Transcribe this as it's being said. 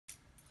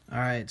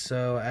Alright,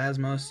 so as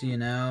most of you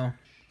know,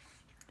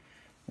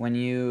 when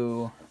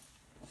you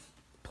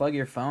plug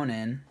your phone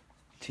in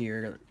to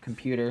your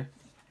computer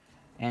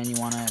and you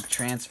want to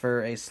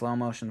transfer a slow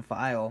motion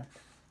file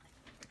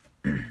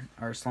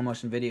or a slow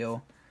motion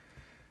video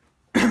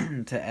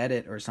to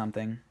edit or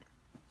something,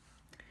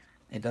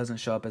 it doesn't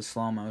show up as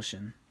slow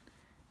motion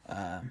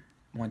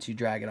once you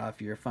drag it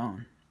off your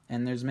phone.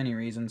 And there's many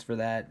reasons for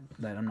that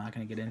I'm not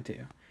going to get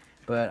into.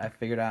 But I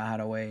figured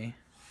out a way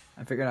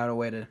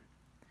to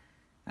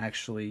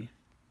actually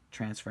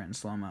transfer it in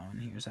slow-mo,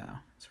 and here's how.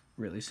 It's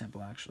really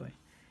simple, actually.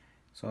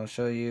 So I'll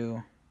show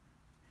you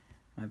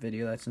my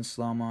video that's in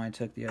slow-mo I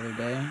took the other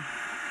day.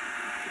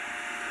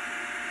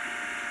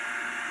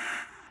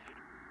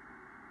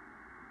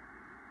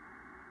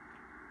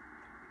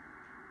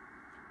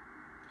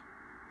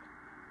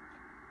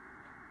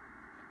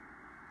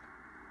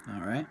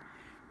 Alright,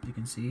 you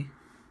can see.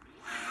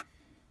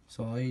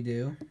 So all you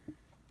do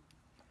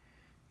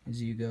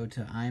is you go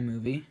to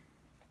iMovie.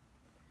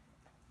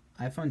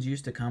 iPhones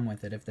used to come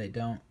with it. If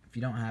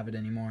you don't have it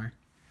anymore,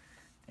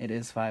 it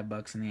is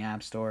 $5 in the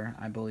App Store,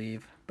 I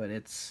believe, but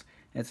it's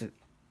a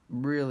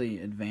really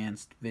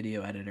advanced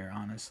video editor,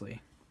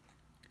 honestly.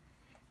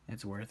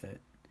 It's worth it.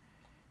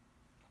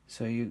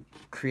 So you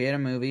create a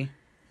movie,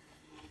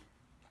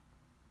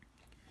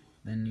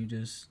 then you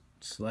just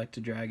select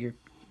to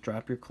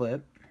drop your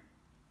clip.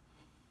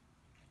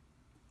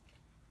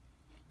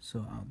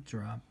 So I'll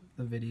drop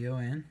the video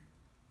in,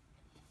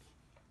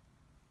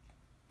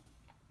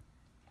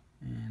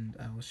 and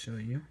I will show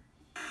you.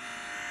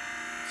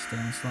 Still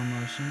in slow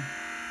motion.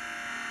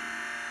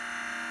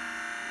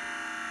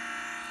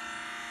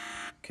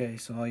 Okay,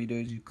 so all you do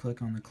is you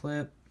click on the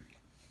clip,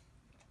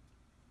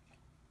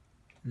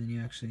 and then you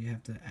actually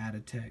have to add a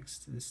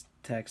text, this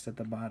text at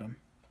the bottom.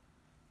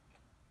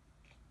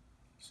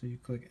 So you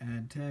click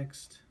add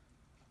text,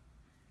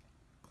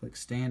 click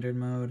standard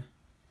mode,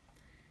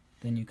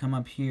 then you come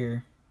up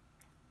here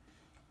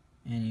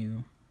and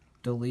you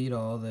delete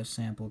all the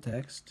sample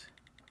text.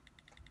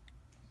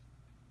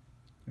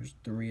 There's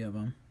 3 of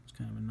them. It's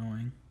kind of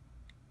annoying.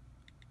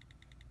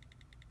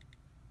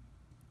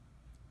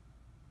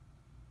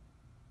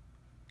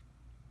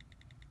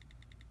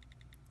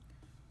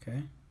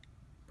 Okay,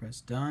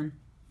 press done,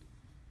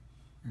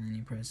 and then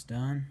you press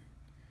done.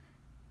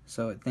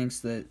 So it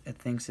thinks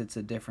it's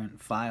a different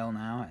file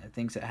now. It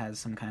thinks it has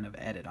some kind of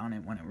edit on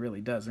it when it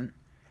really doesn't.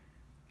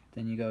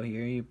 Then you go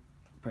here, you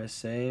press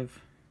save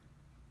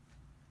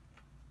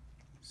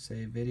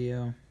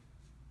video.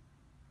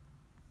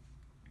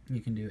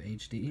 You can do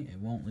HD, it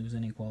won't lose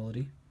any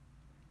quality.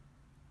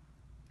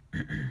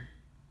 It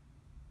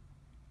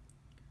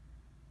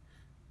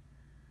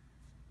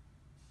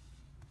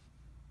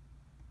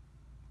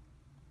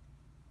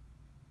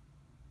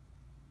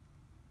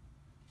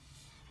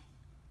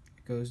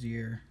goes to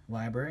your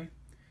library.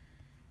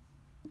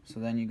 So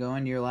then you go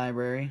into your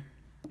library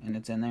and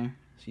it's in there.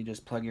 So you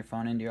just plug your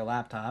phone into your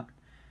laptop,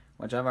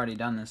 which I've already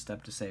done this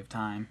step to save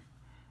time,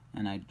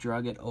 and I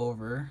drug it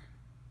over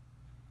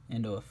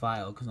into a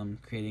file because I'm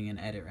creating an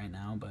edit right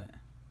now, but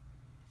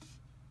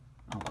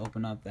I'll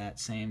open up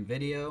that same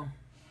video,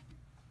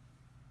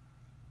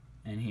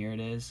 and here it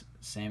is,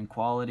 same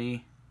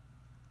quality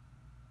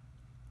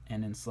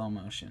and in slow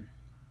motion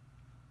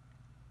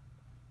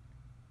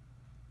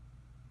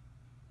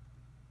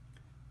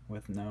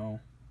with no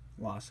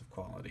loss of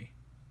quality.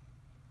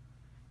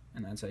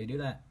 And that's how you do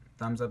that.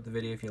 Thumbs up the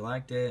video if you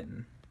liked it,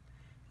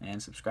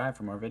 and subscribe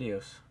for more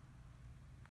videos.